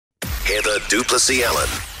Heather Duplessis Allen.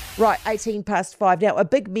 Right, 18 past 5 now. A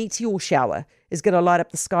big meteor shower is going to light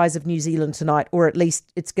up the skies of New Zealand tonight, or at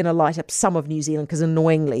least it's going to light up some of New Zealand, because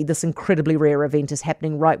annoyingly, this incredibly rare event is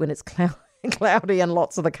happening right when it's cloudy in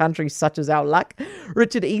lots of the country, such as our luck.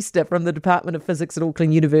 Richard Easther from the Department of Physics at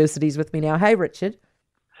Auckland University is with me now. Hey, Richard.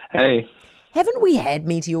 Hey. Haven't we had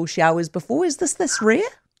meteor showers before? Is this rare?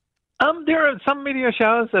 There are some meteor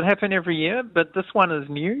showers that happen every year, but this one is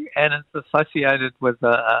new and it's associated with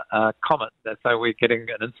a comet. So we're getting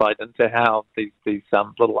an insight into how these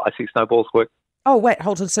little icy snowballs work. Oh, wait,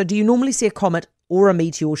 hold on. So do you normally see a comet or a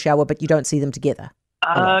meteor shower, but you don't see them together?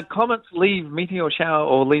 Comets leave meteor shower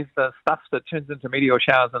or leave the stuff that turns into meteor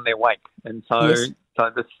showers in their wake. And so, Yes.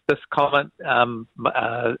 this comet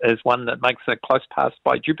is one that makes a close pass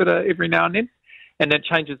by Jupiter every now and then. And it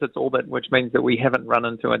changes its orbit, which means that we haven't run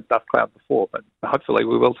into a dust cloud before, but hopefully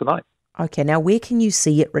we will tonight. Okay, now where can you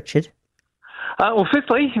see it, Richard? Well,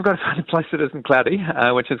 firstly, you've got to find a place that isn't cloudy,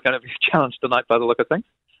 which is going to be a challenge tonight by the look of things.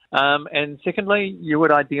 And secondly, you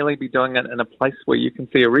would ideally be doing it in a place where you can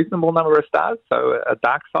see a reasonable number of stars, so a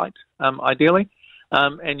dark site, ideally.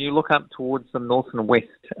 And you look up towards the north and west,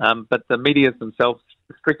 but the meteors themselves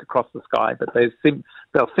streak across the sky, but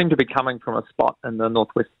they'll seem to be coming from a spot in the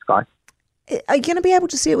northwest sky. Are you going to be able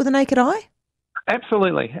to see it with a naked eye?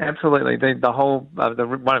 Absolutely.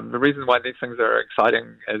 The reason why these things are exciting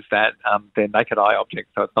is that they're naked eye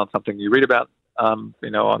objects, so it's not something you read about,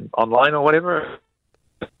 online or whatever.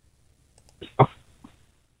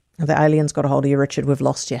 The aliens got a hold of you, Richard. We've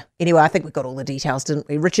lost you. Anyway, I think we got all the details, didn't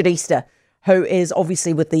we? Richard Easther, who is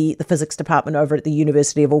obviously with the physics department over at the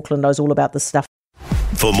University of Auckland, knows all about this stuff.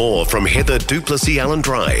 For more from Heather Duplessis Allen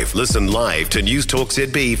Drive, listen live to News Talk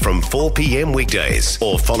ZB from 4 p.m. weekdays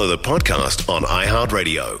or follow the podcast on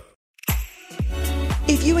iHeartRadio.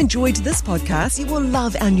 If you enjoyed this podcast, you will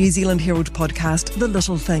love our New Zealand Herald podcast, The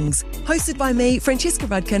Little Things, hosted by me, Francesca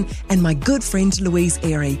Rudkin, and my good friend Louise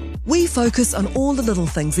Airy. We focus on all the little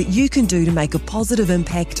things that you can do to make a positive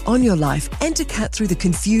impact on your life and to cut through the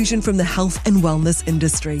confusion from the health and wellness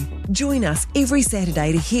industry. Join us every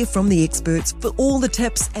Saturday to hear from the experts for all the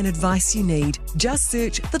tips and advice you need. Just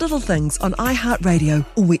search The Little Things on iHeartRadio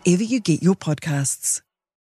or wherever you get your podcasts.